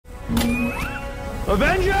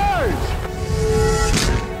Avengers!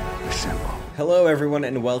 Hello everyone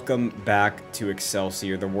and welcome back to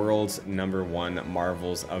Excelsior, the world's #1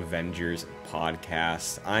 Marvel's Avengers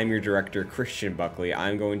podcast. I'm your director, Christian Buckley.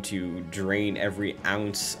 I'm going to drain every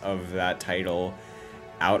ounce of that title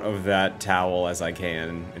out of that towel as I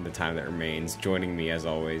can in the time that remains. Joining me, as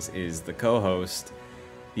always, is the co-host,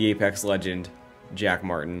 the Apex legend, Jack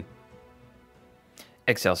Martin.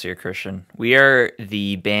 Excelsior, Christian. We are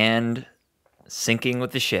the band sinking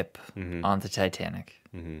with the ship on the Titanic.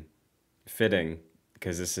 Fitting,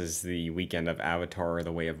 because this is the weekend of Avatar: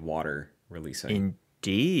 The Way of Water releasing.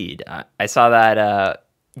 Indeed. I saw that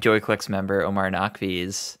JoyClicks member Omar Nakvi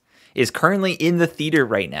is currently in the theater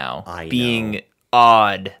right now, being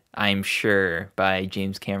awed, I'm sure, by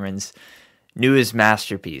James Cameron's newest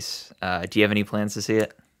masterpiece. Do you have any plans to see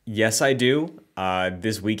it? Yes, I do.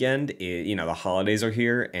 This weekend, the holidays are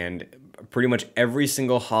here, and pretty much every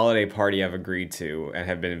single holiday party I've agreed to and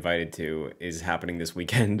have been invited to is happening this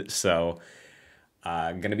weekend. So,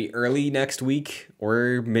 gonna be early next week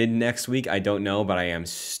or mid next week. I don't know, but I am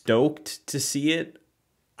stoked to see it.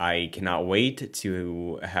 I cannot wait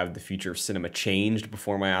to have the future of cinema changed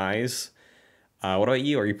before my eyes. What about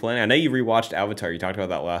you? Are you planning? I know you rewatched Avatar. You talked about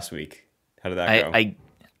that last week. How did that go?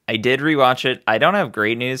 I did rewatch it. I don't have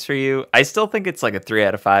great news for you. I still think it's like a 3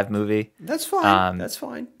 out of 5 movie. That's fine. That's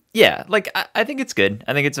fine. Yeah, like I think it's good.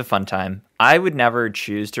 I think it's a fun time. I would never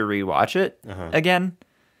choose to rewatch it again.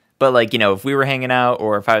 But like, if we were hanging out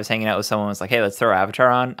or if I was hanging out with someone who was like, hey, let's throw Avatar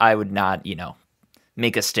on, I would not,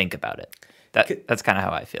 make a stink about it. That's kind of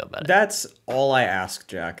how I feel about it. That's all I ask,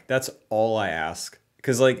 Jack. That's all I ask.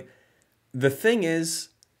 Because, the thing is,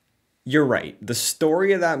 you're right. The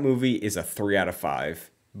story of that movie is a 3 out of 5.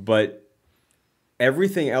 But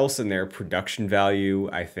everything else in there, production value,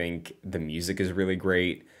 I think the music is really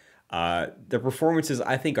great. The performances,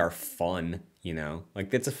 I think, are fun,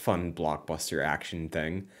 it's a fun blockbuster action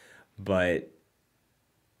thing. But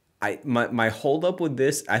my hold up with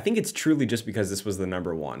this, I think it's truly just because this was the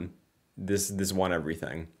 #1. This won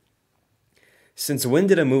everything. Since when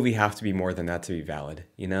did a movie have to be more than that to be valid,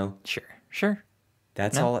 Sure.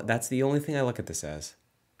 That's all. That's the only thing I look at this as.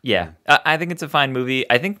 Yeah, I think it's a fine movie.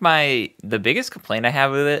 I think the biggest complaint I have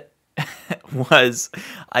with it was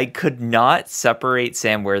I could not separate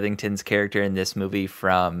Sam Worthington's character in this movie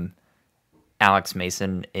from Alex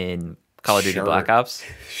Mason in Call of Duty Black Ops.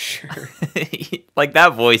 Sure.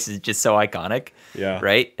 That voice is just so iconic. Yeah.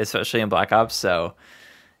 Right? Especially in Black Ops. So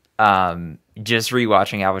just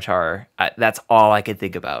rewatching Avatar, that's all I could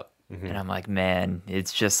think about. And I'm like, man,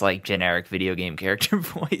 it's just like generic video game character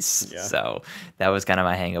voice. Yeah. So that was kind of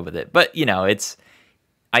my hang up with it. But,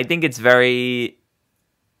 I think it's very,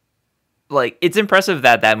 it's impressive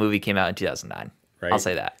that movie came out in 2009. Right. I'll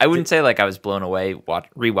say that. I wouldn't say I was blown away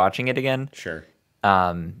rewatching it again. Sure.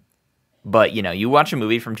 But, you watch a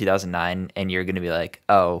movie from 2009 and you're going to be like,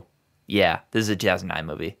 oh, yeah, this is a 2009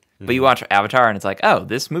 movie. But you watch Avatar and it's like, oh,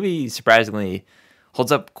 this movie surprisingly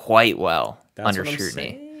holds up quite well under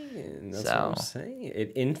scrutiny. That's what I'm saying.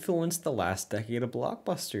 It influenced the last decade of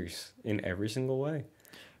blockbusters in every single way.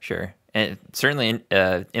 Sure. And it certainly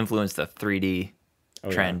influenced the 3D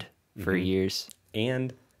trend for years.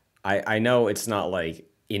 And I know it's not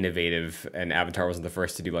innovative and Avatar wasn't the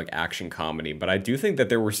first to do action comedy, but I do think that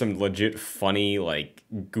there were some legit funny,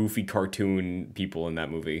 goofy cartoon people in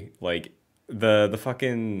that movie. The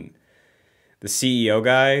fucking the CEO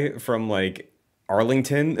guy from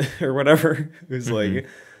Arlington or whatever who's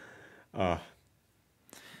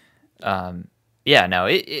yeah, no,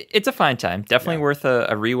 it's a fine time. Definitely worth a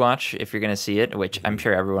rewatch if you're going to see it, which I'm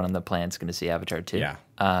sure everyone on the plan's going to see Avatar too. Yeah.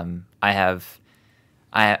 I'm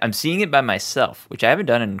seeing it by myself, which I haven't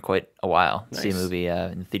done in quite a while. Nice. See a movie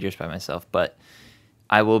in the theaters by myself, but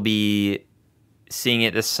I will be seeing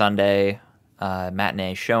it this Sunday,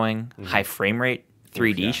 matinee showing, high frame rate,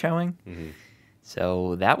 3D showing.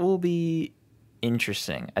 So that will be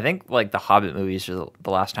interesting. I think the Hobbit movies are the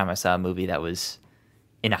last time I saw a movie that was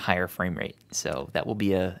in a higher frame rate. So that will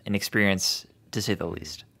be an experience to say the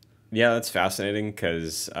least. Yeah, that's fascinating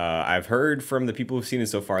because I've heard from the people who've seen it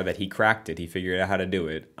so far that he cracked it. He figured out how to do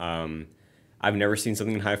it. I've never seen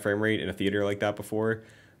something in high frame rate in a theater like that before,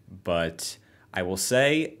 but I will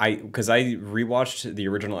say, because I rewatched the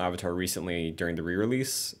original Avatar recently during the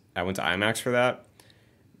re-release. I went to IMAX for that.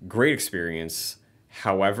 Great experience.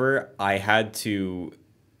 However, I had to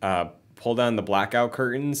pull down the blackout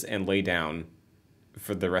curtains and lay down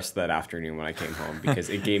for the rest of that afternoon when I came home because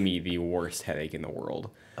it gave me the worst headache in the world.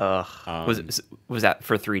 Was that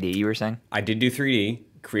for 3D you were saying? I did do 3D,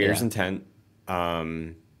 creator's intent.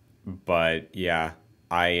 But yeah,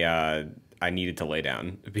 I I needed to lay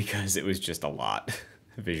down because it was just a lot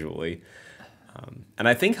visually. And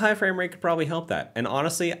I think high frame rate could probably help that. And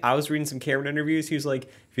honestly, I was reading some Cameron interviews. He was like,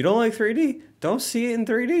 if you don't like 3D, don't see it in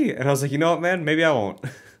 3D. And I was like, you know what, man? Maybe I won't.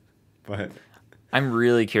 But I'm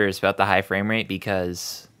really curious about the high frame rate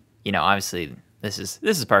because, obviously this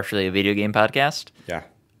is partially a video game podcast. Yeah.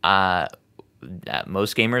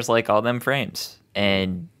 Most gamers like all them frames,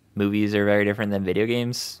 and movies are very different than video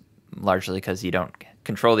games, largely because you don't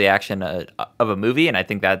control the action of a movie. And I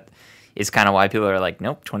think that is kind of why people are like,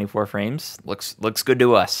 nope, 24 frames looks good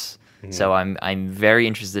to us. Mm-hmm. So I'm very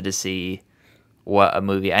interested to see what a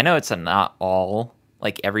movie. I know it's not all,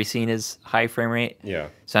 like every scene is high frame rate. Yeah.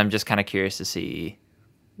 So I'm just kind of curious to see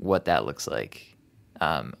what that looks like.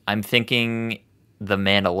 I'm thinking The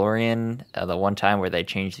Mandalorian, the one time where they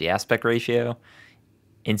changed the aspect ratio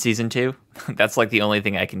in season 2. That's like the only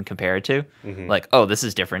thing I can compare it to. Mm-hmm. Like, oh, this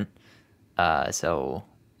is different. So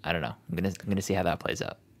I don't know. I'm gonna see how that plays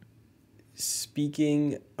out.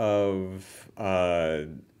 Speaking of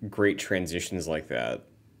great transitions like that,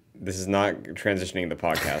 this is not transitioning the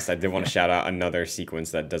podcast. I did want to shout out another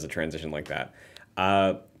sequence that does a transition like that.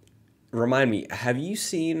 Remind me, have you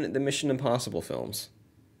seen the Mission Impossible films?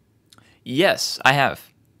 Yes, I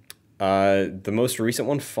have. The most recent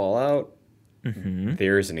one, Fallout, mm-hmm.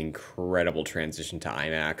 There's an incredible transition to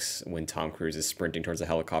IMAX when Tom Cruise is sprinting towards a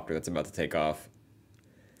helicopter that's about to take off.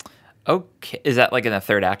 Okay, is that like in the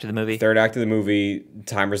third act of the movie? Third act of the movie,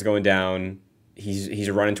 timer's going down. He's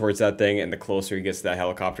running towards that thing, and the closer he gets to that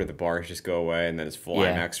helicopter, the bars just go away, and then it's full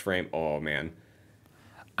IMAX frame. Oh man,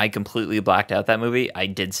 I completely blacked out that movie. I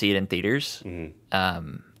did see it in theaters.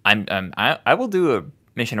 Mm-hmm. I will do a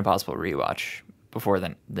Mission Impossible rewatch before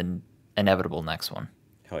the inevitable next one.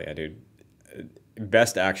 Hell yeah, dude!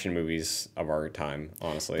 Best action movies of our time,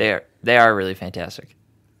 honestly. They are really fantastic.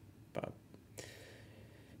 But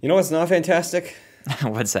you know what's not fantastic?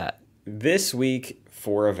 What's that? This week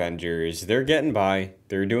for Avengers, they're getting by.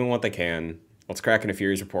 They're doing what they can. Let's crack in a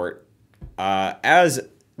Fury's report. As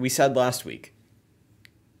we said last week,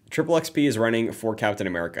 Triple XP is running for Captain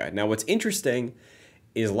America. Now, what's interesting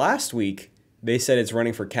is last week they said it's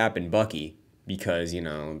running for Cap and Bucky because,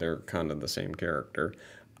 they're kind of the same character.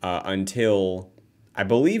 Until, I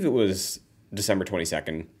believe it was December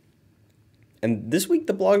 22nd. And this week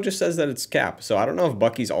the blog just says that it's Cap. So I don't know if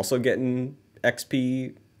Bucky's also getting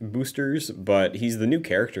XP boosters, but he's the new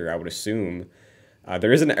character, I would assume.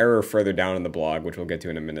 There is an error further down in the blog, which we'll get to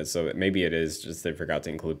in a minute, so maybe it is just they forgot to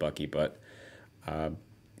include Bucky, but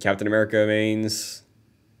Captain America mains,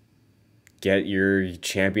 get your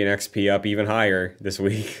champion XP up even higher this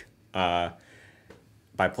week by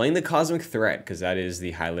playing the Cosmic Threat, because that is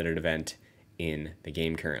the highlighted event in the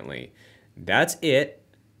game currently. That's it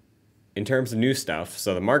in terms of new stuff.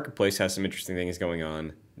 So the marketplace has some interesting things going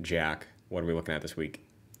on. Jack, what are we looking at this week?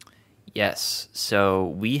 Yes, so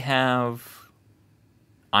we have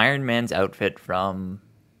Iron Man's outfit from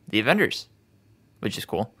the Avengers, which is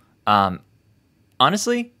cool.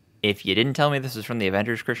 Honestly, if you didn't tell me this was from the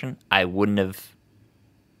Avengers, Christian, I would have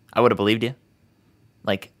believed you.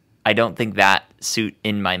 Like, I don't think that suit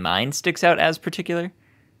in my mind sticks out as particular.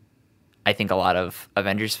 I think a lot of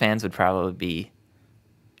Avengers fans would probably be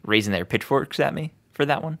raising their pitchforks at me for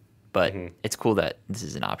that one, but It's cool that this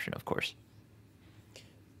is an option, of course.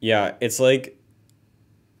 Yeah, it's like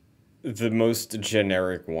the most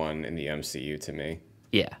generic one in the MCU to me.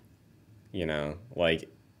 Yeah. Like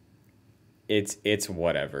it's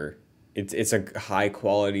whatever. It's a high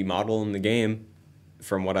quality model in the game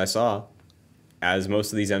from what I saw, as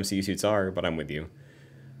most of these MCU suits are, but I'm with you.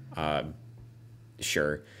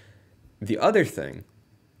 Sure. The other thing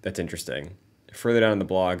that's interesting, further down in the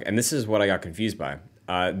blog, and this is what I got confused by,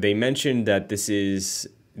 they mentioned that this is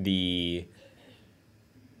the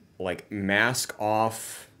mask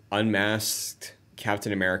off, unmasked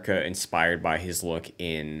Captain America inspired by his look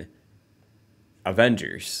in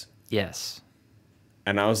Avengers. Yes.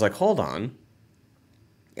 And I was like, hold on.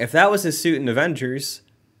 If that was his suit in Avengers,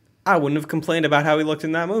 I wouldn't have complained about how he looked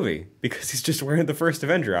in that movie, because he's just wearing the first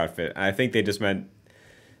Avenger outfit. And I think they just meant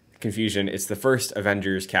confusion. It's the first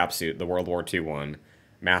Avengers cap suit, the World War II one,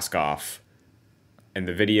 mask off. And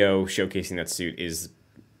the video showcasing that suit is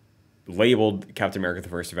labeled Captain America the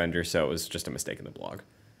First Avenger, so it was just a mistake in the blog.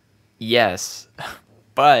 Yes,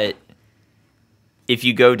 but if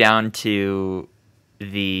you go down to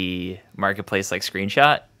the marketplace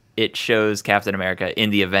screenshot, it shows Captain America in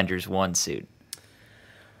the Avengers 1 suit.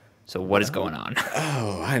 So what is going on?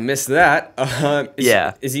 Oh, I missed that.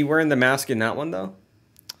 Is he wearing the mask in that one, though?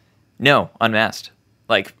 No, unmasked.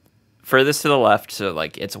 Furthest to the left, so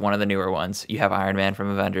it's one of the newer ones. You have Iron Man from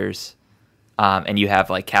Avengers. and you have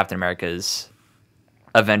like Captain America's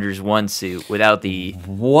Avengers 1 suit without the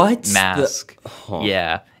mask.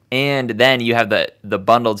 Yeah. And then you have the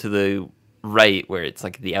bundle to the right where it's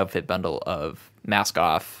like the outfit bundle of mask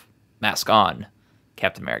off, mask on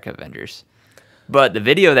Captain America Avengers. But the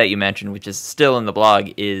video that you mentioned, which is still in the blog,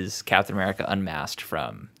 is Captain America unmasked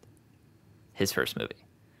from his first movie.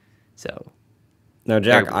 So now,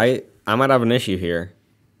 Jack, I might have an issue here.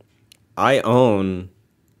 I own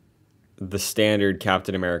the standard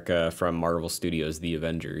Captain America from Marvel Studios, The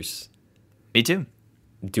Avengers. Me too.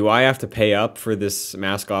 Do I have to pay up for this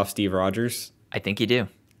mask off Steve Rogers? I think you do.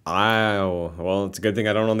 Well, it's a good thing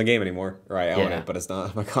I don't own the game anymore. Or I own it, but it's not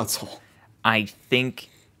on my console. I think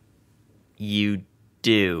you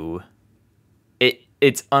do.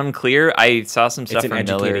 It's unclear. I saw some stuff from Miller.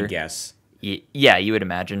 It's an educated guess. Yeah, you would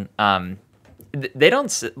imagine. They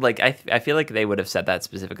don't like. I feel like they would have said that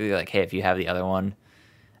specifically. Like, hey, if you have the other one,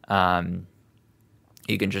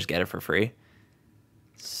 you can just get it for free.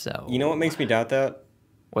 So you know what makes me doubt that?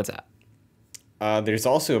 What's that? There's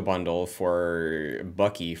also a bundle for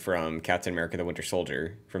Bucky from Captain America: The Winter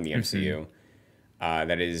Soldier from the MCU.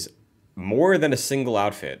 That is more than a single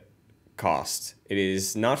outfit cost. It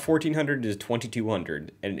is not $1,400, it is $2,200,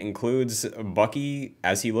 and it includes Bucky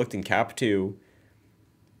as he looked in Cap 2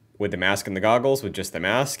 with the mask and the goggles, with just the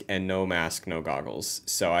mask, and no mask, no goggles.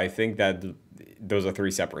 So I think that those are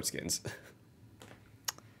 3 separate skins.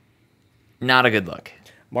 Not a good look.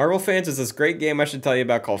 Marvel fans, is this great game I should tell you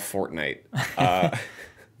about called Fortnite.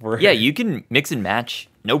 Yeah, you can mix and match,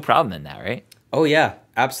 no problem in that, right? Oh yeah,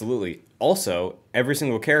 absolutely. Also, every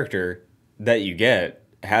single character that you get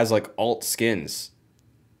has like alt skins,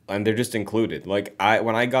 and they're just included. Like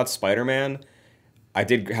when I got Spider-Man, I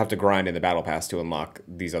did have to grind in the battle pass to unlock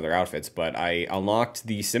these other outfits, but I unlocked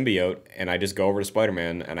the symbiote, and I just go over to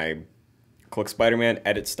Spider-Man and I click Spider-Man,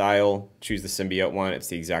 edit style, choose the symbiote one. It's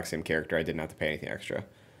the exact same character. I didn't have to pay anything extra.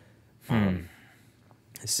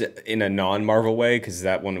 In a non-Marvel way, because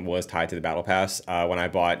that one was tied to the battle pass. When I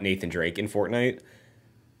bought Nathan Drake in Fortnite,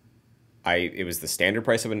 it was the standard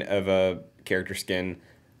price of a character skin.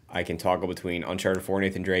 I can toggle between Uncharted 4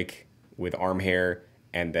 Nathan Drake with arm hair,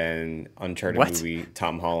 and then Uncharted movie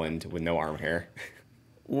Tom Holland with no arm hair.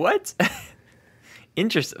 What?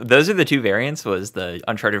 Interesting. Those are the 2 variants, was the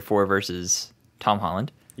Uncharted 4 versus Tom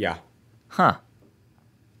Holland? Yeah. Huh.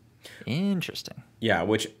 Interesting. Yeah,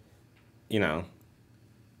 which, I'm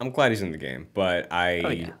glad he's in the game, but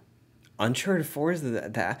Uncharted 4 is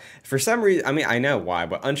that for some reason, I mean, I know why,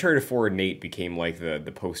 but Uncharted 4 Nate became like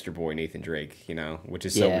the poster boy Nathan Drake, which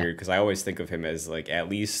is so weird because I always think of him as like at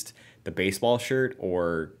least the baseball shirt,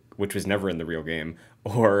 or which was never in the real game,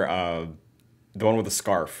 or the one with the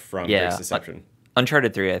scarf from Drake's Deception.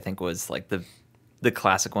 Uncharted 3, I think, was like the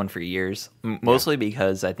classic one for years, mostly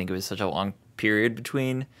because I think it was such a long period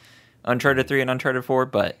between Uncharted 3 and Uncharted 4,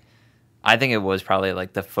 but I think it was probably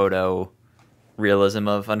like the photo realism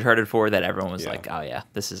of Uncharted 4 that everyone was like, oh yeah,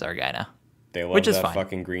 this is our guy now. They love that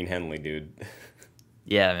fucking Green Henley, dude.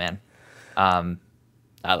 Yeah, man.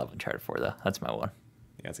 I love Uncharted 4 though. That's my one.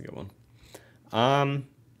 Yeah, that's a good one.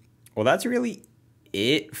 Well, that's really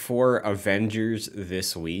it for Avengers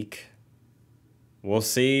this week. We'll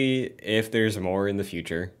see if there's more in the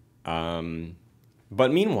future.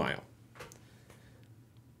 But meanwhile,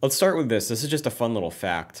 let's start with this. This is just a fun little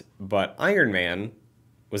fact, but Iron Man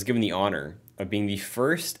was given the honor of being the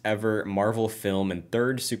first ever Marvel film and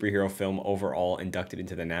 3rd superhero film overall inducted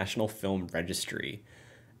into the National Film Registry.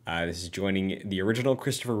 This is joining the original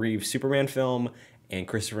Christopher Reeve Superman film and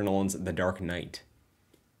Christopher Nolan's The Dark Knight.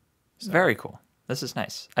 So. Very cool. This is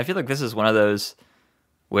nice. I feel like this is one of those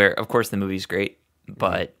where, of course, the movie's great,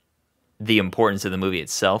 but the importance of the movie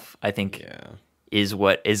itself, I think, is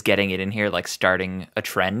what is getting it in here, like starting a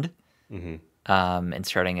trend. And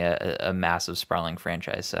starting a massive sprawling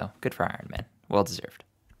franchise. So good for Iron Man. Well deserved.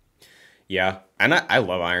 Yeah, and I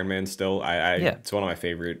love Iron Man still. It's one of my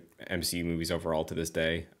favorite MCU movies overall to this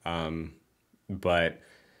day. But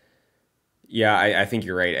yeah, I think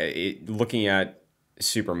you're right. Looking at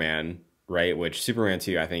Superman, right, which Superman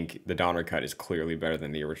 2, I think the Donner cut is clearly better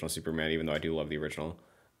than the original Superman, even though I do love the original.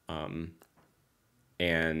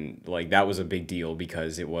 And like that was a big deal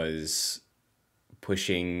because it was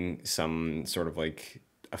pushing some sort of like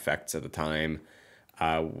effects at the time,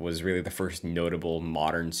 was really the first notable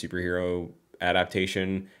modern superhero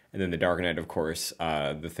adaptation. And then The Dark Knight, of course,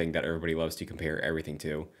 the thing that everybody loves to compare everything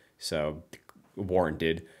to. So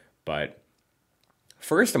warranted. But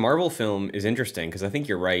first, a Marvel film is interesting because I think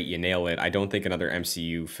you're right. You nail it. I don't think another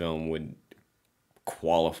MCU film would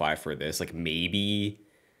qualify for this. Like maybe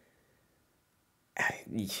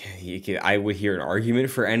I would hear an argument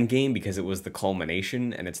for Endgame because it was the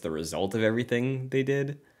culmination and it's the result of everything they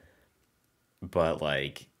did. But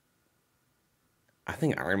like, I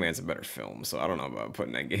think Iron Man's a better film, so I don't know about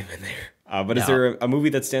putting Endgame in there. But is No, there a movie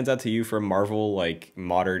that stands out to you from Marvel, like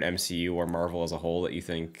modern MCU or Marvel as a whole, that you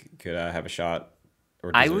think could have a shot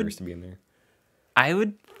or I deserves would to be in there? I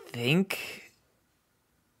would think,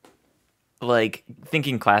 like,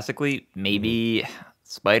 thinking classically, maybe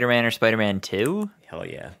Spider-Man or Spider-Man 2, Hell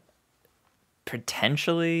yeah.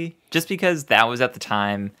 potentially, just because that was at the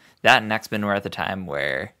time, that and X-Men were at the time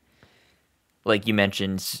where, like you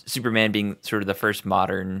mentioned, Superman being sort of the first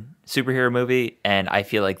modern superhero movie, and I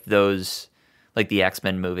feel like those, like the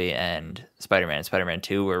X-Men movie and Spider-Man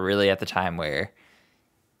 2 were really at the time where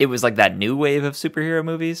it was like that new wave of superhero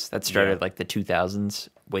movies that started Yeah. like the 2000s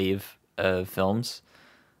wave of films.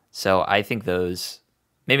 So I think those,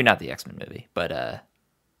 maybe not the X-Men movie, but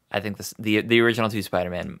I think the original two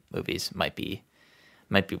Spider-Man movies might be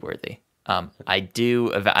worthy. I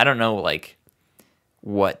don't know like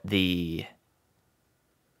what the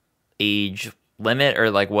age limit or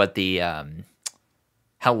like what the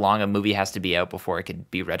how long a movie has to be out before it could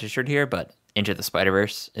be registered here, but Into the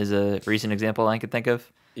Spider-Verse is a recent example I could think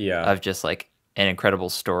Yeah. of just like an incredible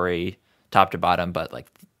story top to bottom, but like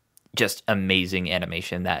just amazing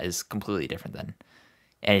animation that is completely different than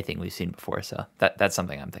anything we've seen before. So that's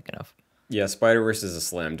something I'm thinking of. Yeah, Spider-Verse is a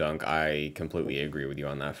slam dunk. I completely agree with you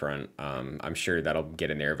on that front. I'm sure that'll get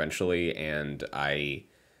in there eventually, and I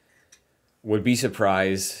would be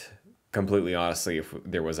surprised, completely honestly, if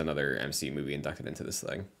there was another MCU movie inducted into this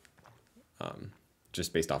thing,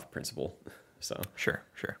 just based off of principle. So, Sure,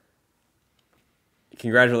 sure.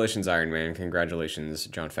 congratulations, Iron Man. Congratulations,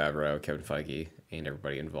 Jon Favreau, Kevin Feige, and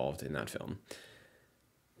everybody involved in that film.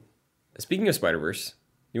 Speaking of Spider-Verse,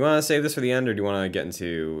 you want to save this for the end, or do you want to get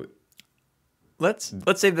into... Let's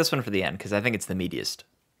save this one for the end because I think it's the meatiest.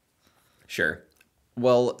 Sure.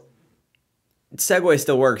 Well, segue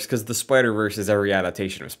still works because the Spider-Verse is every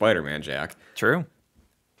adaptation of Spider-Man, Jack. True.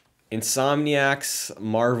 Insomniac's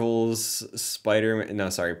Marvel's Spider-Man... No,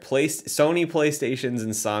 sorry. Sony PlayStation's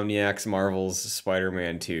Insomniac's Marvel's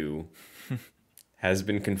Spider-Man 2 has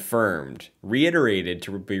been confirmed, reiterated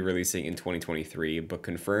to be releasing in 2023, but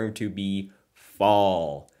confirmed to be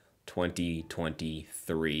fall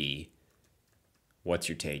 2023. What's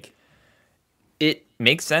your take? It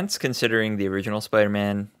makes sense considering the original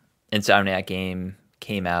Spider-Man Insomniac game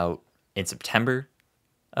came out in September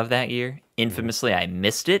of that year. Infamously, I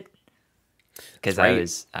missed it because Right.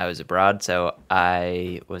 I was abroad, so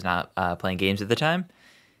I was not playing games at the time.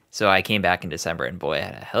 So I came back in December, and boy, I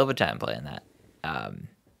had a hell of a time playing that.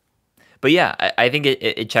 But yeah, I think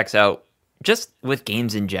it checks out just with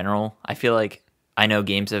games in general. I feel like I know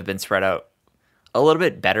games have been spread out a little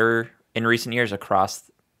bit better in recent years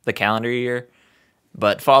across the calendar year,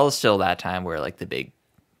 but fall is still that time where like the big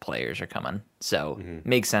players are coming. So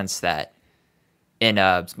makes sense that. And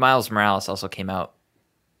Miles Morales also came out,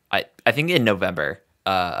 I think in November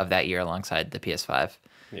of that year alongside the PS5.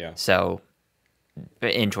 Yeah. So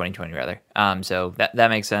in 2020 rather. So that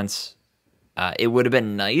makes sense. It would have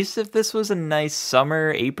been nice if this was a nice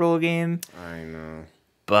summer April game, I know.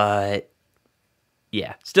 but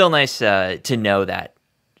yeah, still nice to know that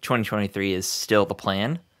 2023 is still the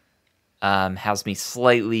plan. Has me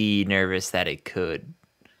slightly nervous that it could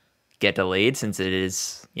get delayed since it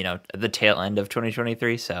is, the tail end of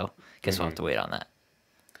 2023. So guess we'll have to wait on that.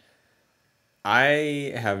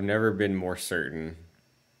 I have never been more certain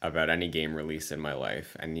about any game release in my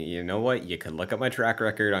life. And you know what? You can look at my track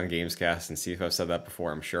record on Gamescast and see if I've said that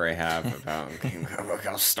before. I'm sure I have about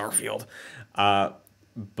Starfield.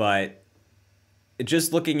 But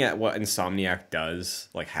just looking at what Insomniac does,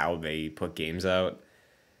 like how they put games out,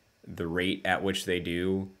 the rate at which they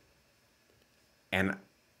do, and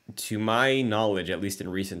to my knowledge, at least in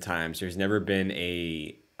recent times, there's never been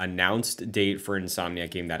a announced date for an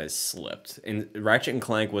Insomniac game that has slipped. And Ratchet and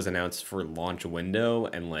Clank was announced for launch window,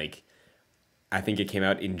 and like I think it came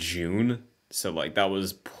out in June, so like that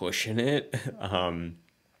was pushing it.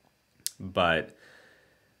 But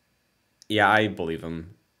yeah, I believe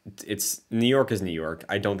him. It's New York is New York.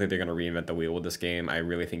 I don't think they're going to reinvent the wheel with this game. I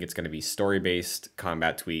really think it's going to be story-based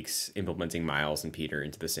combat tweaks, implementing Miles and Peter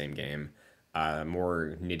into the same game.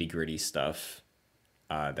 More nitty-gritty stuff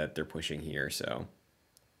that they're pushing here. So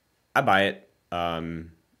I buy it. And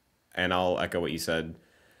I'll echo what you said.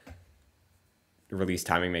 Release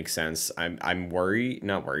timing makes sense. I'm worried,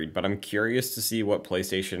 not worried, but I'm curious to see what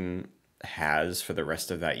PlayStation has for the rest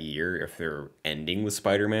of that year if they're ending with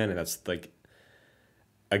Spider-Man, and that's like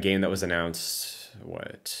a game that was announced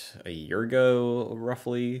a year ago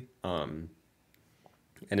roughly.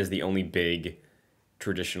 and is the only big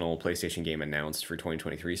traditional PlayStation game announced for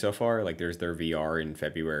 2023 so far. Like there's their VR in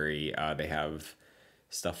February. They have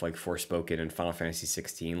stuff like Forspoken and Final Fantasy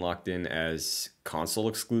 16 locked in as console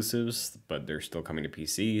exclusives, but they're still coming to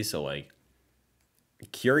PC. So like,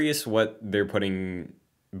 curious what they're putting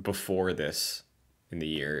before this in the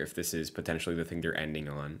year, if this is potentially the thing they're ending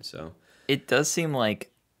on. So it does seem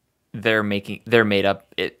like they're made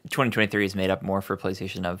up. 2023 is made up more for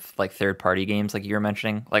PlayStation of like third party games, like you were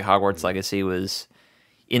mentioning. Like Hogwarts Legacy was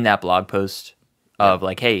in that blog post of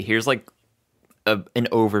like, hey, here's like an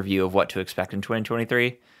overview of what to expect in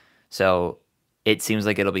 2023. So it seems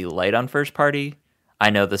like it'll be light on first party. I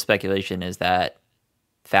know the speculation is that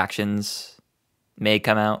Factions may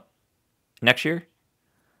come out next year.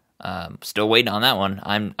 Still waiting on that one.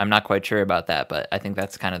 I'm not quite sure about that, but I think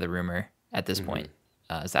that's kind of the rumor at this point.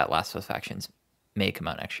 Is that Last of Us Factions may come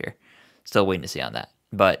out next year. Still waiting to see on that,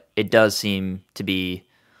 but it does seem to be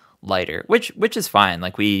lighter, which is fine.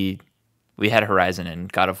 Like we had Horizon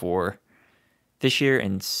and God of War this year,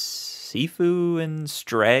 and Sifu and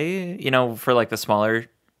Stray. You know, for like the smaller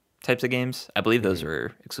types of games, I believe those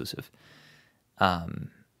were exclusive. Trying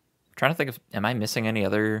to think of, am I missing any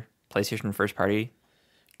other PlayStation first party?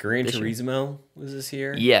 Gran Turismo was this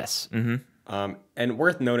year. Yes. And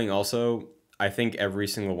worth noting also, I think every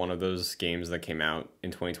single one of those games that came out in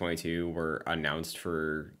 2022 were announced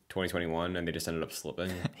for 2021, and they just ended up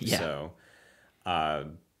slipping. Yeah. So,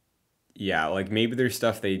 yeah, like maybe there's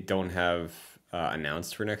stuff they don't have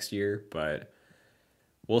announced for next year, but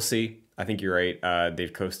we'll see. I think you're right.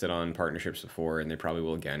 They've coasted on partnerships before, and they probably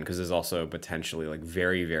will again, because there's also potentially like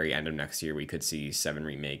very, very end of next year we could see 7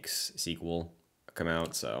 Remakes sequel come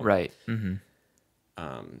out. So right.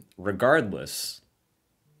 Regardless,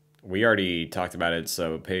 we already talked about it,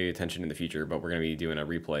 so pay attention in the future, but we're going to be doing a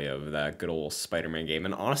replay of that good old Spider-Man game.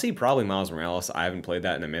 And honestly, probably Miles Morales. I haven't played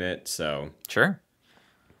that in a minute, so... Sure.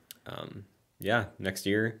 Yeah, next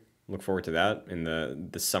year. Look forward to that in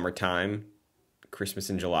the summertime. Christmas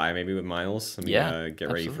in July, maybe with Miles. And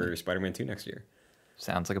get ready for Spider-Man 2 next year.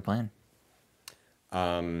 Sounds like a plan.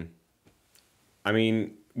 I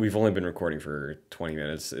mean, we've only been recording for 20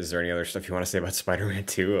 minutes. Is there any other stuff you want to say about Spider-Man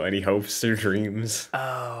 2? Any hopes or dreams?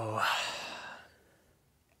 Oh,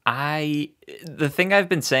 the thing I've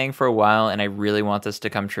been saying for a while, and I really want this to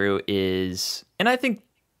come true, is, and I think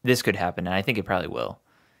this could happen, and I think it probably will,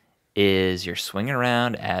 is you're swinging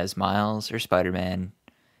around as Miles or Spider-Man.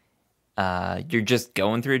 You're just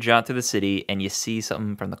going through a jaunt through the city, and you see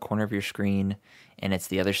something from the corner of your screen, and it's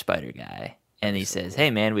the other Spider guy, and he says, "Hey,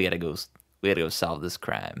 man, we gotta go solve this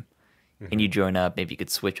crime." And you join up. Maybe you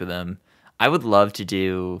could switch with him. I would love to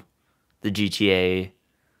do the GTA.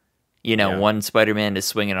 One Spider-Man is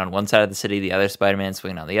swinging on one side of the city, the other Spider-Man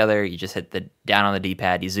swinging on the other. You just hit the down on the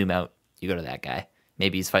D-pad, you zoom out, you go to that guy.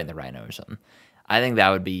 Maybe he's fighting the Rhino or something. I think that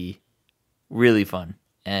would be really fun.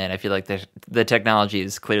 And I feel like the technology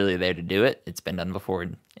is clearly there to do it. It's been done before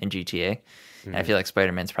in GTA. And I feel like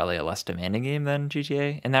Spider-Man's probably a less demanding game than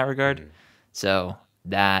GTA in that regard. So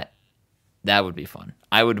that would be fun.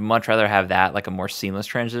 I would much rather have that, like a more seamless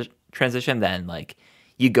transition than like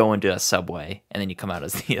you go into a subway and then you come out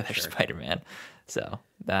as the other Spider-Man. So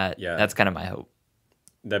that's kind of my hope.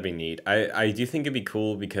 That'd be neat. I do think it'd be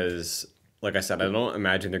cool because, like I said, I don't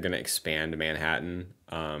imagine they're going to expand Manhattan.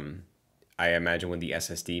 I imagine with the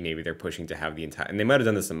SSD, maybe they're pushing to have the entire, and they might have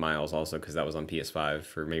done this in Miles also because that was on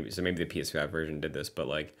PS5 maybe the PS5 version did this, but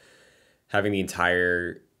like having the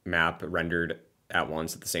entire map rendered at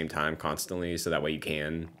once at the same time constantly, so that way you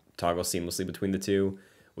can toggle seamlessly between the two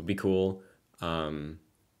would be cool.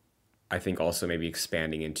 I think also maybe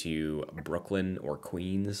expanding into Brooklyn or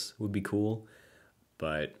Queens would be cool,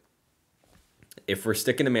 but if we're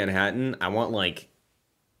sticking to Manhattan, I want like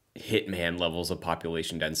Hitman levels of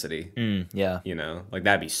population density. Yeah. Like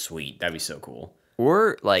that'd be sweet. That'd be so cool.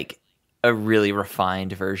 Or like a really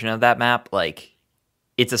refined version of that map. Like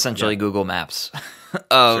it's essentially Google Maps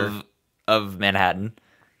of Manhattan.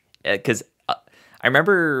 Because I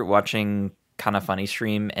remember watching Kind of Funny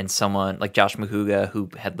stream, and someone like Josh Mahuga, who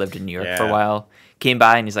had lived in New York for a while, came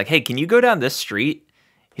by and he's like, "Hey, can you go down this street?"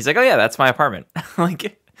 He's like, "Oh yeah, that's my apartment."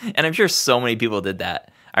 Like, and I'm sure so many people did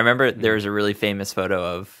that. I remember there was a really famous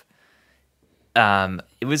photo of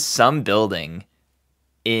it was some building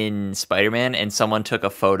in Spider-Man, and someone took a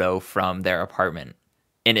photo from their apartment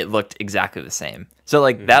and it looked exactly the same. So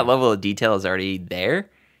like that level of detail is already there.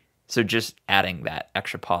 So just adding that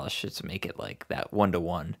extra polish to make it like that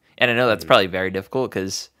 1-to-1. And I know that's probably very difficult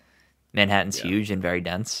because Manhattan's huge and very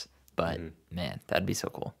dense, but man, that'd be so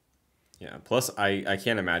cool. Yeah. Plus I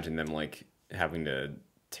can't imagine them like having to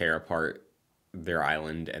tear apart their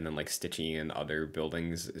island and then like stitching in other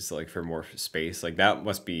buildings is like for more space. Like that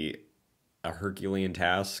must be a Herculean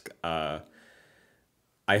task. I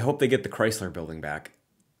hope they get the Chrysler building back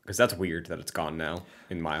because that's weird that it's gone now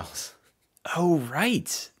in Miles. Oh,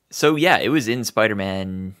 right. So yeah, it was in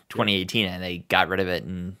Spider-Man 2018 and they got rid of it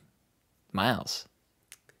in Miles.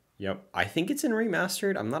 Yep. I think it's in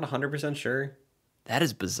remastered. I'm not 100% sure. That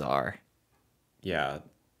is bizarre. Yeah.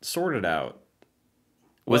 Sort it out.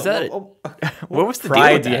 Was what was the deal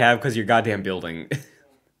pride with do you that? have because your goddamn building?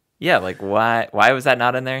 Yeah, like why was that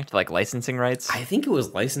not in there? Like licensing rights? I think it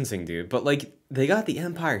was licensing, dude. But like they got the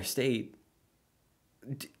Empire State.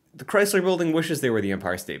 The Chrysler building wishes they were the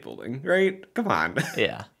Empire State Building, right? Come on.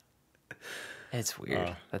 Yeah. It's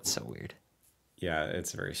weird. That's so weird. Yeah,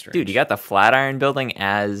 it's very strange. Dude, you got the Flatiron building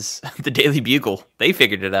as the Daily Bugle. They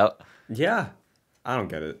figured it out. Yeah. I don't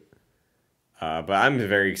get it. But I'm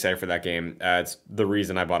very excited for that game. It's the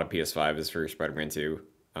reason I bought a PS5 is for Spider-Man 2.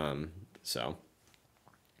 So,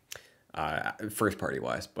 first party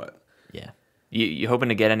wise, but yeah, you hoping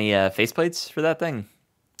to get any faceplates for that thing?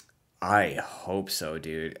 I hope so,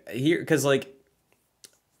 dude. Here, because like,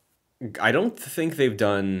 I don't think they've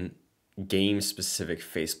done game specific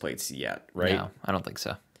faceplates yet, right? No, I don't think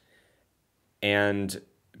so. And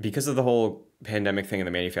because of the whole pandemic thing and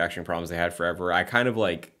the manufacturing problems they had forever, I kind of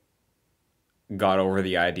like got over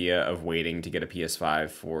the idea of waiting to get a PS5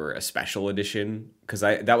 for a special edition because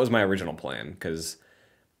that was my original plan. Because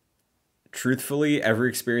truthfully, every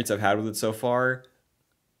experience I've had with it so far,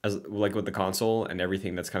 as like with the console and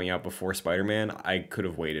everything that's coming out before Spider-Man, I could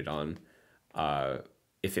have waited on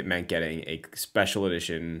if it meant getting a special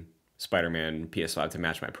edition Spider-Man PS5 to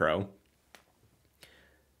match my Pro.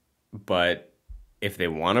 But if they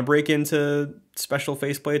want to break into special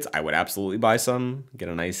faceplates, I would absolutely buy some. Get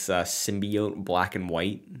a nice symbiote black and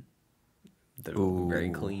white. That would be very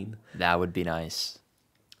clean. That would be nice.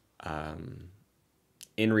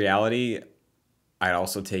 In reality, I'd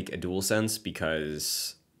also take a DualSense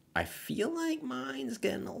because I feel like mine's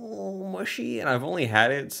getting a little mushy, and I've only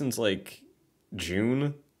had it since like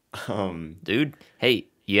June. Dude, hey,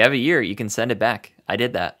 you have a year. You can send it back. I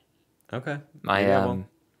did that. Okay. My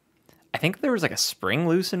I think there was like a spring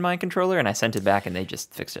loose in my controller, and I sent it back, and they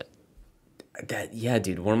just fixed it. Yeah,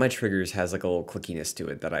 dude. One of my triggers has like a little clickiness to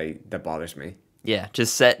it that bothers me. Yeah,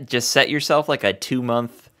 just set yourself like a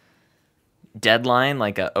 2-month deadline,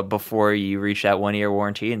 like a before you reach that 1-year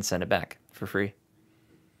warranty, and send it back for free.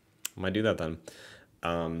 I might do that then.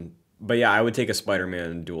 But yeah, I would take a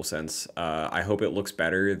Spider-Man DualSense. I hope it looks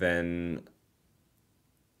better than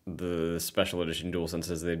the special edition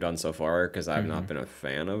DualSenses they've done so far because I've not been a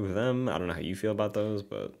fan of them. I don't know how you feel about those,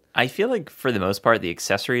 but I feel like for the most part, the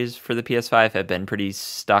accessories for the PS5 have been pretty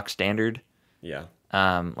stock standard. yeah.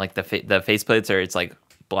 Like the faceplates it's like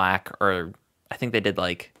black, or I think they did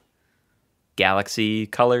like galaxy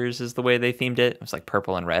colors is the way they themed it. It was like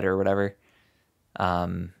purple and red or whatever.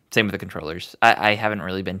 Same with the controllers. I haven't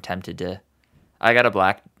really been tempted to. I got a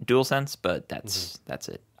black DualSense, but that's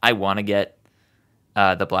it. I want to get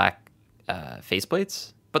the black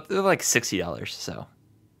faceplates, but they're like $60, so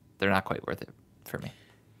they're not quite worth it for me.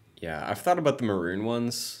 Yeah, I've thought about the maroon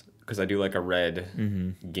ones because I do like a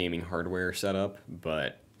red gaming hardware setup,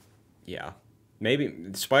 but yeah. Maybe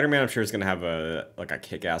Spider-Man I'm sure is going to have a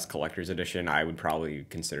kick-ass collector's edition. I would probably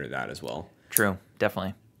consider that as well. True,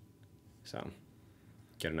 definitely. So,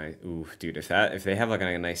 get a nice dude, if they have like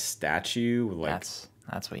a nice statue with like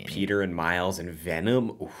that's what you need. Peter and Miles and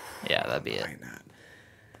Venom. Yeah, that'd be it. That.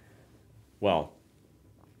 Well,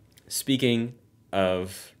 speaking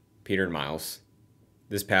of Peter and Miles,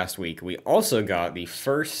 this past week we also got the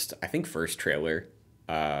first trailer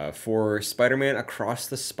for Spider-Man Across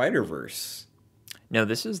the Spiderverse. No,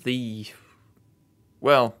 this is the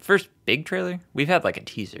first big trailer. We've had like a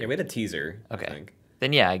teaser. Yeah, we had a teaser. Okay. I think.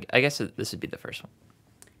 Then yeah, I guess this would be the first one.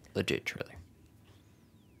 Legit trailer.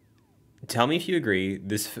 Tell me if you agree.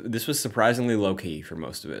 This was surprisingly low key for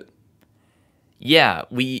most of it. Yeah,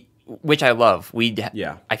 which I love.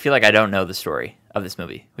 Yeah. I feel like I don't know the story of this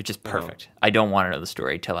movie, which is perfect. I don't want to know the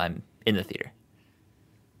story till I'm in the theater.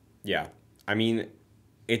 Yeah, I mean,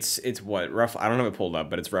 it's what rough. I don't have it pulled up,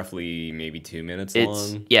 but it's roughly maybe 2 minutes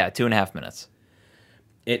long. Yeah, 2.5 minutes.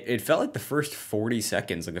 It felt like the first 40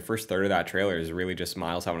 seconds, like the first third of that trailer, is really just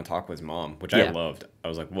Miles having a talk with his mom, which I loved. I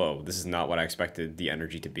was like, whoa, this is not what I expected the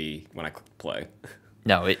energy to be when I clicked play.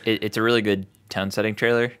 No, it's a really good tone setting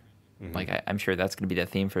trailer. Like I'm sure that's going to be the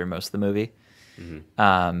theme for most of the movie.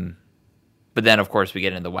 But then of course we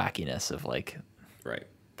get into the wackiness of like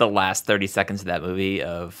the last 30 seconds of that movie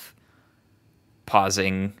of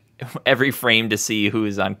pausing every frame to see who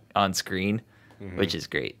is on screen. which is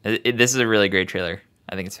great. This is a really great trailer.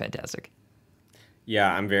 I think it's fantastic.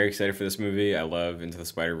 Yeah, I'm very excited for this movie. I love Into the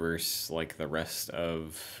Spider-Verse like the rest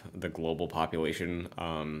of the global population.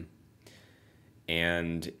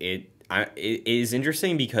 And it is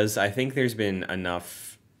interesting because I think there's been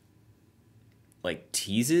enough like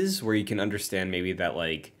teases where you can understand maybe that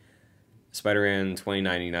like Spider-Man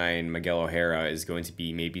 2099 Miguel O'Hara is going to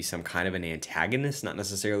be maybe some kind of an antagonist, not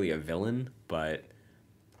necessarily a villain, but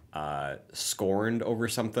scorned over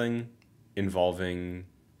something involving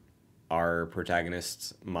our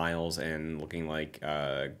protagonists Miles and looking like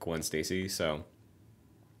Gwen Stacy. So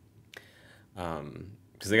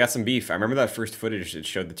because they got some beef. I remember that first footage. It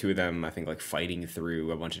showed the two of them, I think, like fighting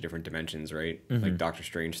through a bunch of different dimensions, right? Like Doctor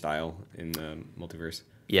Strange style in the multiverse.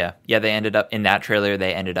 Yeah. They ended up in that trailer.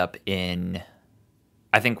 They ended up in,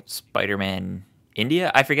 I think, Spider-Man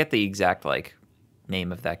India. I forget the exact like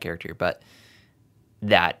name of that character, but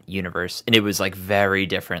that universe, and it was like very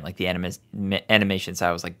different. Like the animation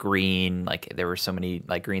style was like green. Like there were so many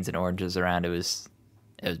like greens and oranges around. It was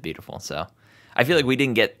beautiful. So I feel like we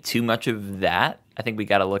didn't get too much of that. I think we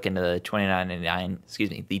got to look into the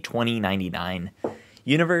 2099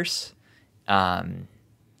 universe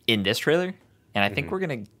in this trailer. And I think we're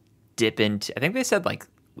going to dip into, I think they said like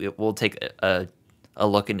we'll take a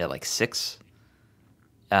look into like 6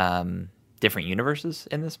 different universes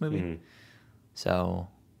in this movie. So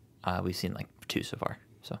we've seen like 2 so far.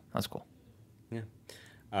 So that's cool.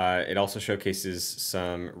 Yeah. It also showcases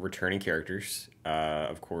some returning characters.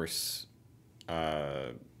 Of course,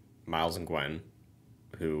 Miles and Gwen,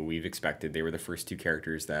 who we've expected. They were the first 2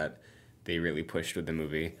 characters that they really pushed with the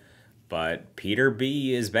movie. But Peter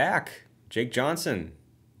B is back. Jake Johnson,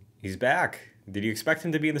 he's back. Did you expect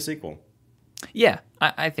him to be in the sequel? Yeah,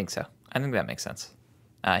 I think so. I think that makes sense.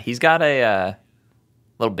 He's got a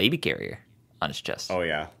little baby carrier on his chest. Oh,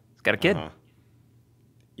 yeah. He's got a kid.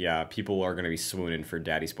 Yeah, people are going to be swooning for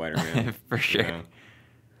Daddy Spider-Man. For sure. You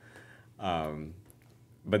know?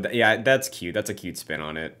 But yeah, that's cute. That's a cute spin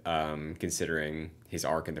on it, considering his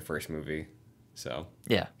arc in the first movie. So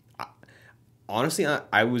yeah. Honestly,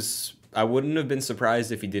 I wouldn't have been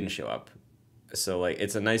surprised if he didn't show up. So like,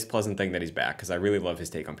 it's a nice, pleasant thing that he's back because I really love his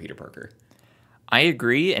take on Peter Parker. I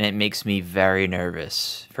agree, and it makes me very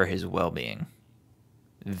nervous for his well-being.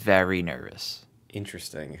 Very nervous.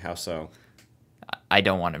 Interesting. How so? I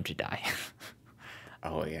don't want him to die.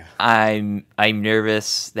 Oh yeah. I'm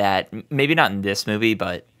nervous that maybe not in this movie,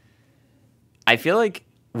 but I feel like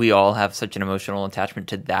we all have such an emotional attachment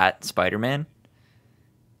to that Spider-Man.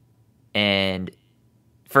 And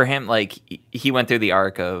for him, like he went through the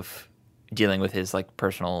arc of dealing with his like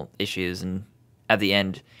personal issues, and at the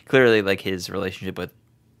end, clearly like his relationship with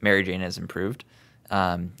Mary Jane has improved.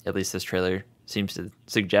 At least this trailer seems to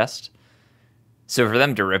suggest. So for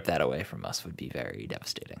them to rip that away from us would be very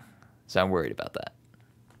devastating. So I'm worried about that.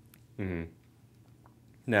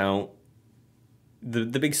 Now,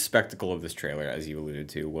 the big spectacle of this trailer, as you alluded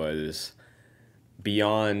to, was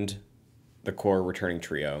beyond the core returning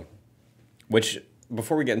trio. Which,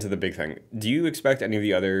 before we get into the big thing, do you expect any of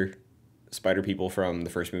the other Spider people from the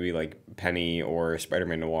first movie, like Penny or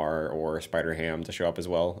Spider-Man Noir or Spider-Ham, to show up as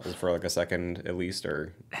well, as for like a second at least?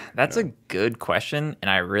 Or that's a good question, and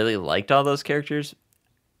I really liked all those characters.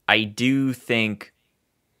 I do think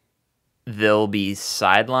they'll be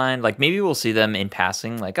sidelined. Like maybe we'll see them in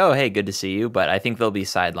passing, like, oh hey, good to see you, but I think they'll be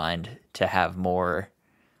sidelined to have more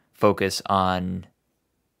focus on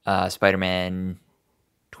Spider-Man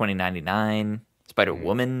 2099,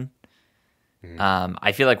 Spider-Woman.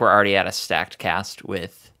 I feel like we're already at a stacked cast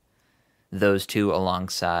with those 2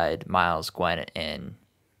 alongside Miles, Gwen, and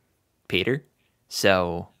Peter.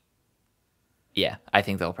 So, yeah, I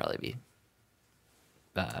think they'll probably be...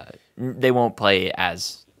 they won't play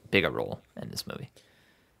as big a role in this movie.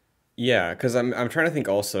 Yeah, because I'm trying to think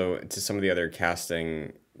also to some of the other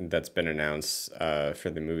casting that's been announced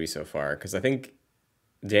for the movie so far. Because I think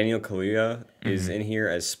Daniel Kaluuya is in here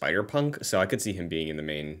as Spider-Punk, so I could see him being in the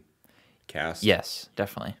main cast. Yes,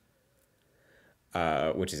 definitely.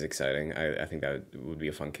 Which is exciting. I think that would be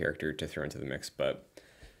a fun character to throw into the mix. But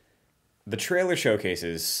the trailer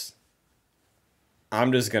showcases,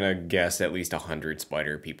 I'm just going to guess at least 100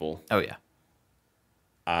 Spider people. Oh, yeah.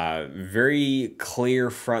 Very clear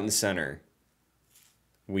front and center.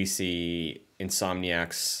 We see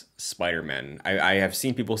Insomniac's Spider-Man. I have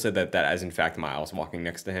seen people say that is in fact Miles walking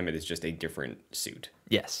next to him. It is just a different suit.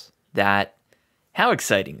 Yes. How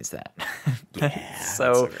exciting is that? Yeah.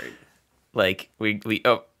 So, like,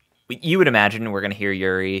 you would imagine we're going to hear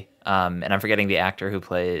Yuri, and I'm forgetting the actor who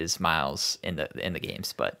plays Miles in the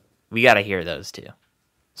games, but we got to hear those two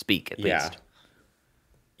speak at least.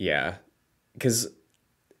 Yeah. because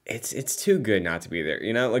it's too good not to be there,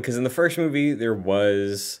 you know? Like, because in the first movie there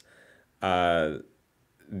was the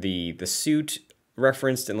suit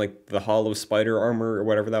referenced in like the hollow spider armor or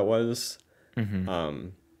whatever that was.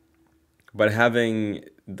 But having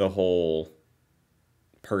the whole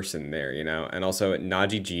person there, you know, and also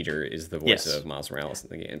Najee Jeter is the voice of Miles Morales in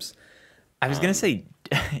the games. I was gonna say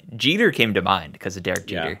Jeter came to mind because of Derek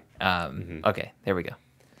Jeter. Yeah. Okay, there we go.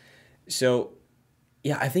 So,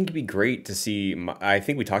 yeah, I think it'd be great to see. I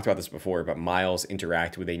think we talked about this before, but Miles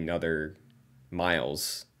interact with another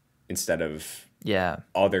Miles instead of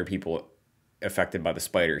other people affected by the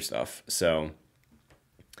spider stuff. So,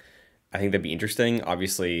 I think that'd be interesting.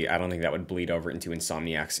 Obviously, I don't think that would bleed over into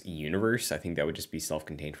Insomniac's universe. I think that would just be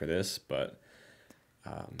self-contained for this. But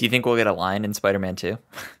do you think we'll get a line in Spider-Man 2?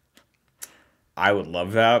 I would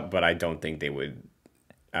love that, but I don't think they would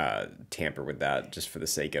tamper with that just for the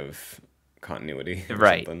sake of continuity.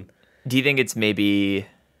 Right. Something. Do you think it's maybe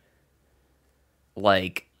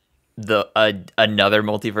like another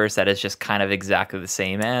multiverse that is just kind of exactly the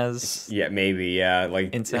same as? Yeah, maybe. Yeah,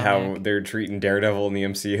 like Insomniac. How they're treating Daredevil in the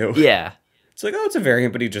MCU. Yeah. It's like, oh, it's a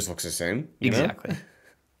variant, but he just looks the same. Exactly.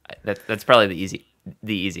 That's probably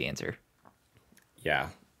the easy answer. Yeah,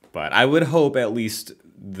 but I would hope at least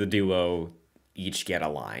the duo each get a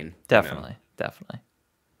line. Definitely.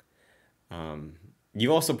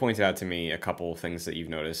 You've also pointed out to me a couple things that you've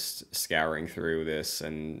noticed scouring through this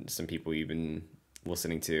and some people you've been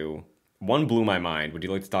listening to. One blew my mind. Would you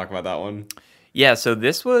like to talk about that one? Yeah, so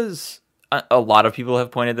this was a lot of people have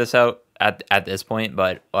pointed this out at this point,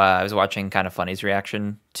 but I was watching Kind of Funny's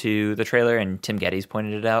reaction to the trailer, and Tim Geddes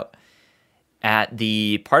pointed it out. At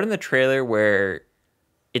the part in the trailer where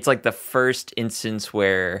it's like the first instance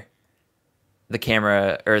where the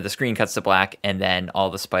camera or the screen cuts to black and then all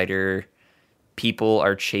the spider people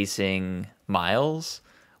are chasing Miles,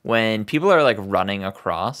 when people are like running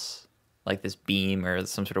across like this beam or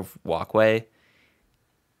some sort of walkway,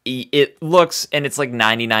 it looks, and it's like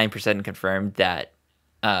 99% confirmed that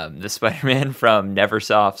the Spider-Man from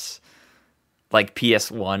Neversoft's like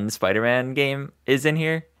PS1 Spider-Man game is in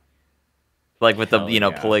here, like with the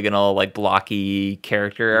polygonal like blocky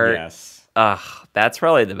character art. Yes. That's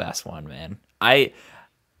probably the best one, man. I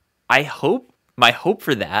hope, my hope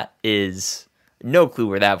for that is, no clue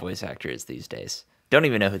where that voice actor is these days. Don't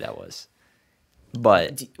even know who that was.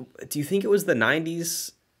 But do you think it was the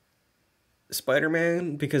 90s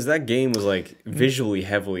Spider-Man? Because that game was like visually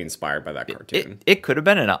heavily inspired by that cartoon. It could have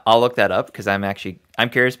been, and I'll look that up because I'm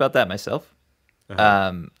curious about that myself.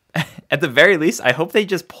 At the very least, I hope they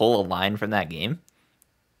just pull a line from that game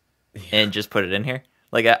and just put it in here.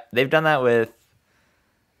 Like they've done that with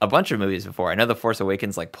a bunch of movies before. I know The Force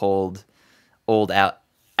Awakens like pulled old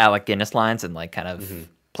Alec Guinness lines and like kind of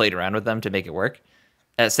played around with them to make it work.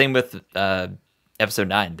 Same with Episode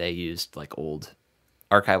 9. They used like old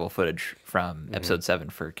archival footage from Episode 7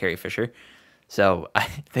 for Carrie Fisher. So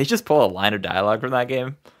they just pull a line of dialogue from that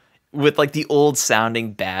game with like the old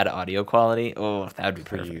sounding bad audio quality. Oh, that would be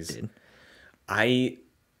perfect, dude. I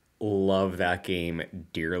love that game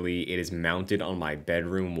dearly. It is mounted on my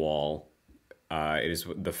bedroom wall. It is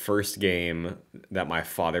the first game that my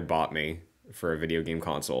father bought me for a video game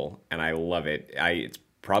console, and I love it. It's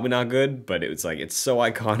probably not good, but it's so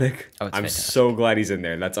iconic. Oh, it's I'm fantastic. so glad he's in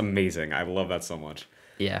there. That's amazing. I love that so much.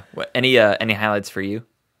 Yeah. What, any highlights for you?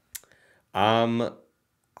 I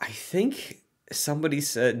think somebody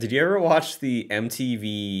said, did you ever watch the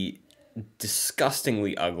MTV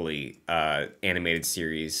disgustingly ugly animated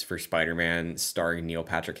series for Spider-Man starring Neil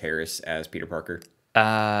Patrick Harris as Peter Parker?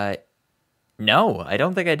 No, I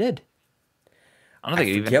don't think I did. I don't think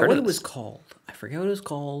I even heard what of it was this. called. I forget what it was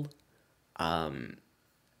called.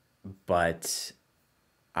 But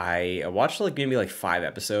I watched maybe 5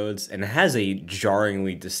 episodes, and it has a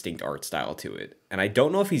jarringly distinct art style to it. And I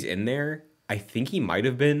don't know if he's in there. I think he might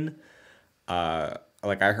have been. I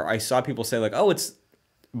saw people say oh, it's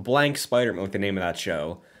blank Spider-Man, like the name of that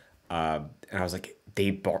show. And I was like,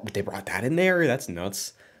 they brought that in there? That's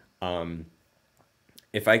nuts.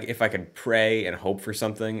 If I could pray and hope for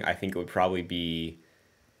something, I think it would probably be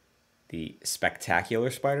the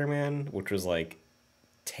Spectacular Spider-Man, which was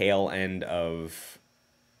tail end of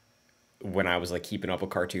when I was keeping up with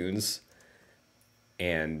cartoons,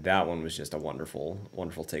 and that one was just a wonderful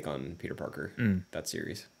take on Peter Parker. That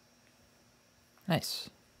series. Nice.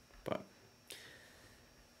 But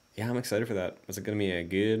yeah, I'm excited for that. It's gonna be a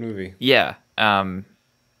good movie. Yeah. I'm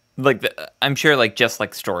sure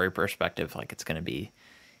just story perspective, it's gonna be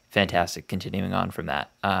fantastic continuing on from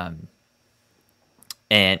that. And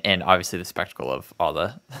obviously the spectacle of all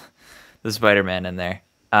the Spider-Man in there.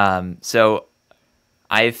 So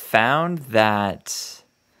I found that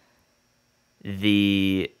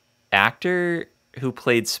the actor who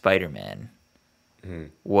played Spider-Man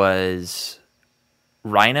was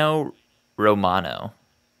Rhino Romano.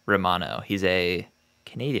 He's a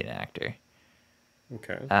Canadian actor.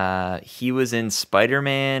 Okay. He was in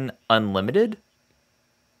Spider-Man Unlimited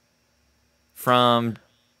from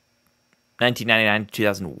 1999 to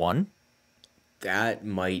 2001. That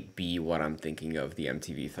might be what I'm thinking of, the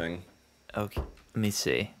MTV thing. Okay, let me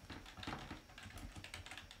see.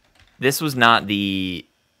 This was not the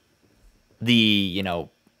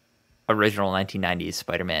original 1990s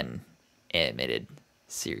Spider-Man animated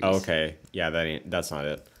series. Okay. Yeah, that's not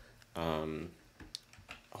it. Hold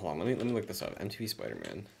on, let me look this up. MTV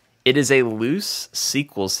Spider-Man. It is a loose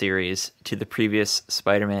sequel series to the previous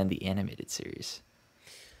Spider-Man the Animated Series.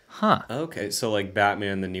 Huh. Okay, so like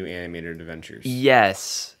Batman the New Animated Adventures.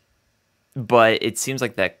 Yes. But it seems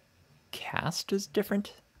like that cast is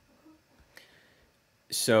different.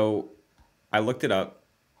 So I looked it up.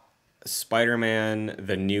 Spider-Man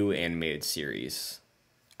the New Animated Series,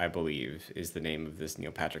 I believe, is the name of this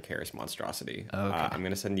Neil Patrick Harris monstrosity. Okay. I'm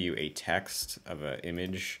going to send you a text of an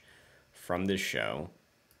image from this show.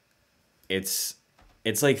 It's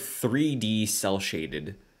like 3D cel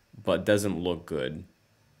shaded, but doesn't look good.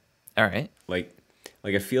 All right. Like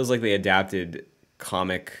it feels like they adapted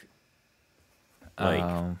comic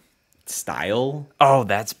style. Oh,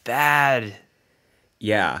 that's bad.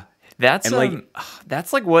 Yeah. That's And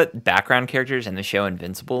that's like what background characters in the show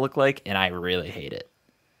Invincible look like, and I really hate it.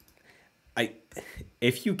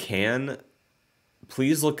 If you can,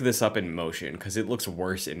 please look this up in motion, because it looks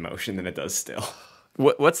worse in motion than it does still.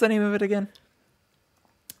 What's the name of it again?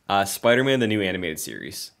 Spider-Man the New Animated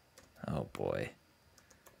Series. Oh boy.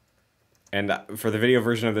 And for the video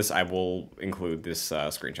version of this, I will include this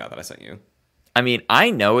screenshot that I sent you. I mean,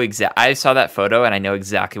 I saw that photo and I know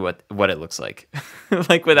exactly what it looks like,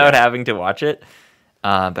 like without having to watch it.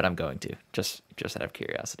 But I'm going to just out of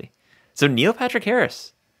curiosity. So Neil Patrick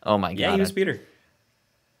Harris. Oh my god. Yeah, he was Peter.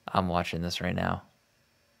 I'm watching this right now.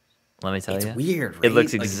 Let me tell you. It's weird, right? It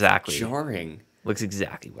looks Like, exactly jarring. Looks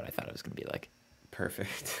exactly what I thought it was going to be like.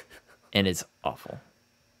 Perfect. And it's awful.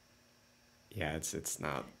 Yeah, it's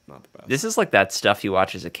not the best. This is like that stuff you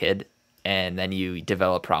watch as a kid and then you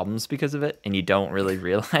develop problems because of it and you don't really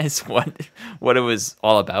realize what it was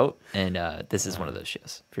all about. And this is one of those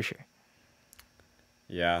shows for sure.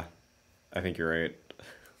 Yeah, I think you're right.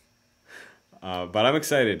 But I'm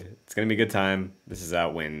excited. It's going to be a good time. This is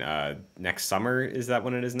out when? Next summer? Is that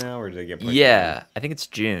when it is now? Or did it get pushed Yeah, I think it's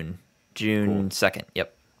June. June 2nd.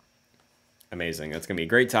 Yep. Amazing. It's going to be a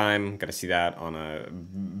great time. Got to see that on a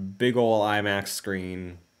big ol' IMAX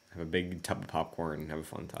screen. Have a big tub of popcorn. Have a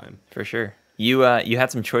fun time. For sure. You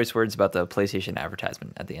had some choice words about the PlayStation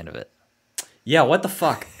advertisement at the end of it. Yeah, what the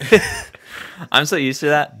fuck? I'm so used to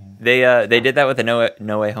that. They did that with the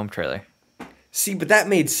No Way Home trailer. See, but that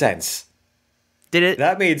made sense. Did it?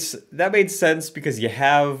 That made sense because you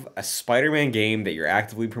have a Spider-Man game that you're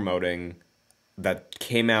actively promoting that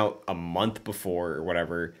came out a month before or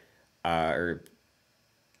whatever, or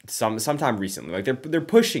sometime recently. Like they're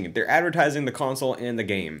pushing it. They're advertising the console and the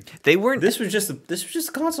game. They weren't. This was just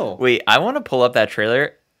a console. Wait, I want to pull up that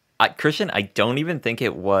trailer. Christian, I don't even think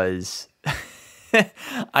it was.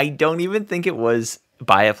 I don't even think it was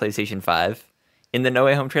buy a PlayStation 5 in the No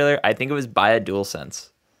Way Home trailer. I think it was buy a DualSense.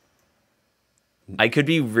 I could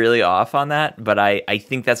be really off on that, but I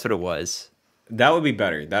think that's what it was. That would be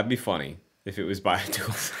better. That'd be funny if it was buy a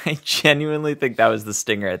DualSense. I genuinely think that was the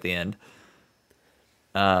stinger at the end.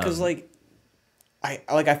 Because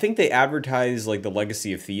I think they advertised like the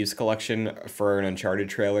Legacy of Thieves collection for an Uncharted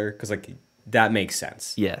trailer because like that makes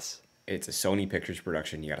sense. Yes, it's a Sony Pictures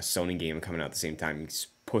production. You got a Sony game coming out at the same time. You just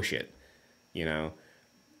push it, you know.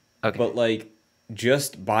 Okay. But like,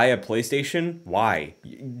 just buy a PlayStation. Why?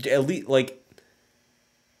 At least like.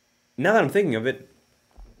 Now that I'm thinking of it,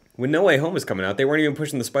 when No Way Home was coming out, they weren't even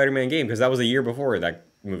pushing the Spider-Man game because that was a year before that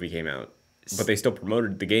movie came out. But they still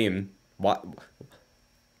promoted the game. Why?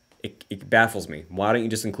 It baffles me. Why don't you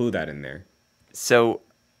just include that in there? So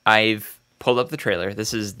I've pulled up the trailer.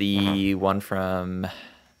 This is the one from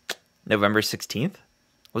November 16th.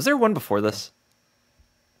 Was there one before this?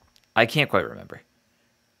 I can't quite remember.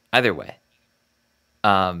 Either way.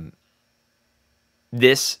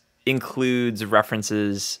 This includes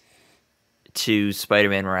references to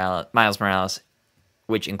Spider-Man Miles Morales,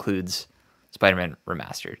 which includes Spider-Man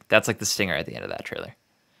Remastered. That's like the stinger at the end of that trailer.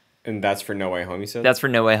 And that's for No Way Home, you said? That's for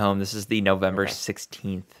No Way Home. This is the November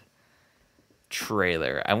 16th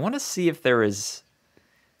trailer. I want to see if there is...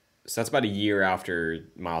 So that's about a year after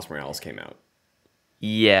Miles Morales came out.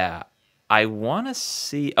 Yeah. I want to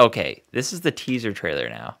see. Okay, this is the teaser trailer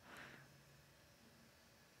now.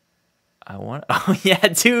 Oh yeah,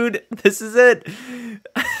 dude, this is it.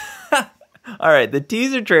 All right, the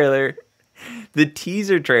teaser trailer. The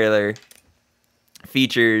teaser trailer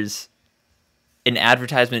features an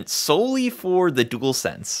advertisement solely for the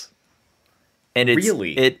DualSense. And it's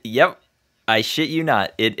really? Yep. I shit you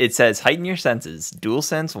not. It says heighten your senses.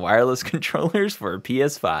 DualSense wireless controllers for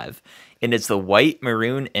PS5. And it's the white,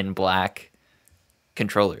 maroon, and black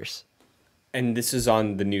controllers. And this is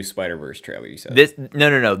on the new Spiderverse trailer, you said?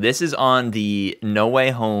 No. This is on the No Way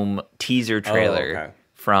Home teaser trailer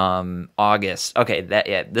from August. Okay,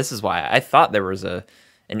 this is why I thought there was an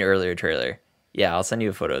earlier trailer. Yeah, I'll send you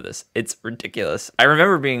a photo of this. It's ridiculous. I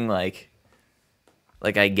remember being like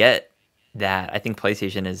I get that. I think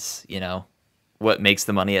PlayStation is, what makes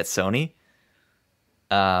the money at Sony.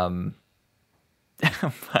 But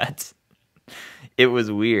it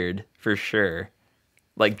was weird for sure.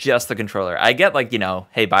 Like just the controller. I get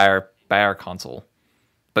hey, buy our console,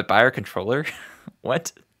 but buy our controller?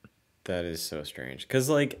 What? That is so strange. Because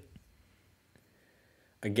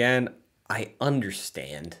again, I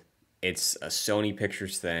understand it's a Sony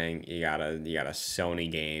Pictures thing. You got a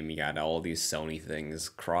Sony game. You got all these Sony things,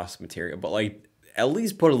 cross material. But at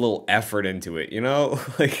least put a little effort into it. No,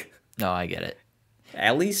 I get it.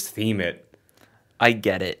 At least theme it. I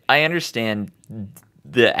get it. I understand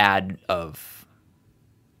the ad of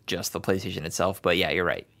just the PlayStation itself, but yeah, you're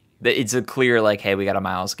right. It's a clear hey, we got a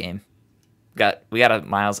Miles game. We got a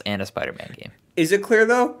Miles and a Spider-Man game. Is it clear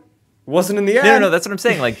though? Wasn't in the ad. No, that's what I'm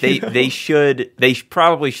saying. They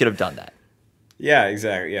probably should have done that. Yeah,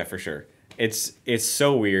 exactly. Yeah, for sure. It's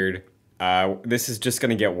so weird. This is just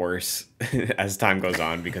gonna get worse as time goes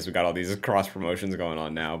on because we got all these cross promotions going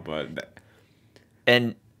on now.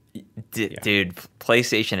 Dude,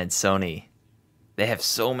 PlayStation and Sony, they have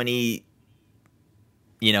so many,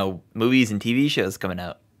 movies and TV shows coming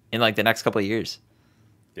out in the next couple of years.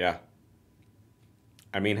 Yeah.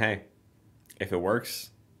 I mean, hey, if it works,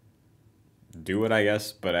 do it, I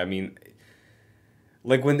guess. But I mean,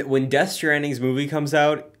 when Death Stranding's movie comes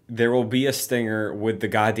out, there will be a stinger with the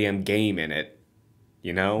goddamn game in it.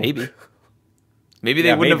 Maybe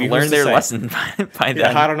they wouldn't have learned their lesson by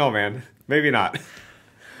then. I don't know, man. Maybe not.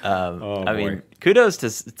 I mean, kudos to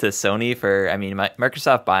Sony for. I mean,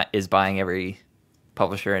 Microsoft is buying every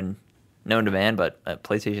publisher in known demand, but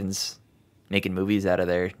PlayStation's making movies out of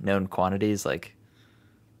their known quantities.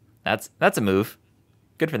 That's a move.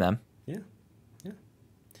 Good for them. Yeah.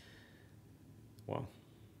 Well,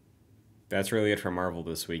 that's really it for Marvel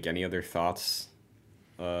this week. Any other thoughts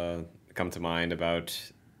come to mind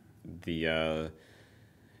about the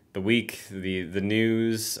week, the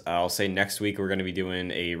news? I'll say next week we're going to be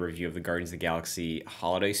doing a review of the Guardians of the Galaxy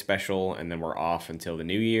holiday special, and then we're off until the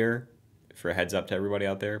new year. For a heads up to everybody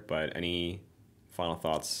out there. But any final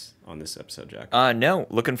thoughts on this episode, Jack? No.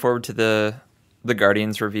 Looking forward to the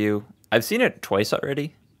Guardians review. I've seen it twice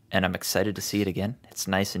already, and I'm excited to see it again. It's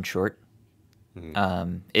nice and short.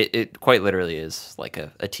 Mm-hmm. It quite literally is like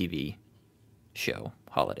a TV show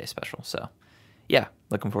holiday special. So, yeah,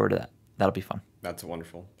 looking forward to that. That'll be fun. That's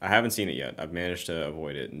wonderful. I haven't seen it yet. I've managed to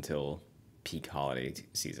avoid it until peak holiday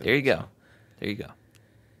season. There you go. There you go.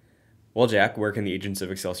 Well, Jack, where can the agents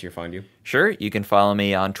of Excelsior find you? Sure, you can follow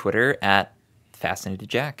me on Twitter at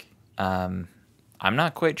FascinatedJack. I'm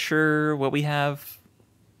not quite sure what we have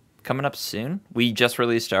coming up soon. We just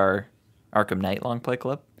released our Arkham Knight long play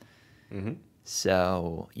clip. Mm-hmm.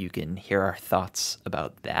 So you can hear our thoughts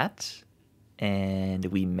about that. And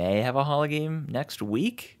we may have a holo game next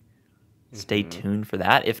week. Stay tuned for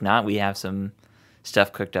that. If not, we have some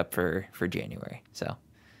stuff cooked up for January. So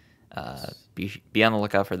be on the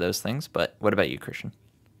lookout for those things. But what about you, Christian?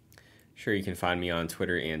 Sure, you can find me on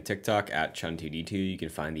Twitter and TikTok at Chun2D2. You can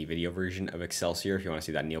find the video version of Excelsior if you want to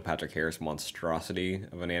see that Neil Patrick Harris monstrosity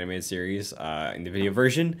of an animated series in the video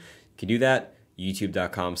version. You can do that.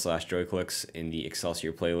 YouTube.com/joyclicks. In the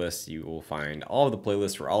Excelsior playlist, you will find all of the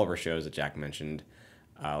playlists for all of our shows that Jack mentioned.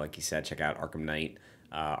 Like he said, check out Arkham Knight.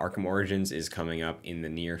 Arkham Origins is coming up in the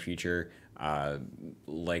near future,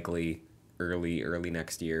 likely early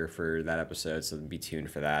next year for that episode, so be tuned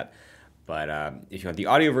for that. But if you want the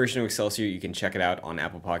audio version of Excelsior, you can check it out on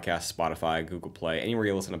Apple Podcasts, Spotify, Google Play, anywhere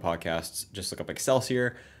you listen to podcasts. Just look up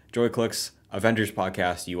Excelsior, Joyclicks, Avengers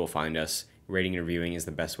Podcast. You will find us. Rating and reviewing is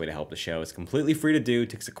the best way to help the show. It's completely free to do. It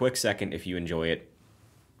takes a quick second if you enjoy it.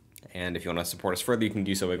 And if you want to support us further, you can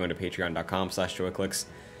do so by going to patreon.com/joyclicks.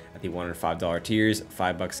 At the $1 and $5 tiers,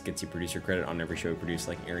 $5 gets you producer credit on every show we produce,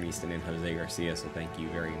 like Aaron Easton and Jose Garcia. So thank you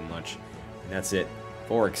very much. And that's it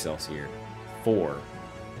for Excelsior for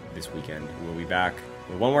this weekend. We'll be back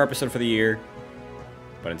with one more episode for the year.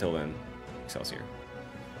 But until then, Excelsior.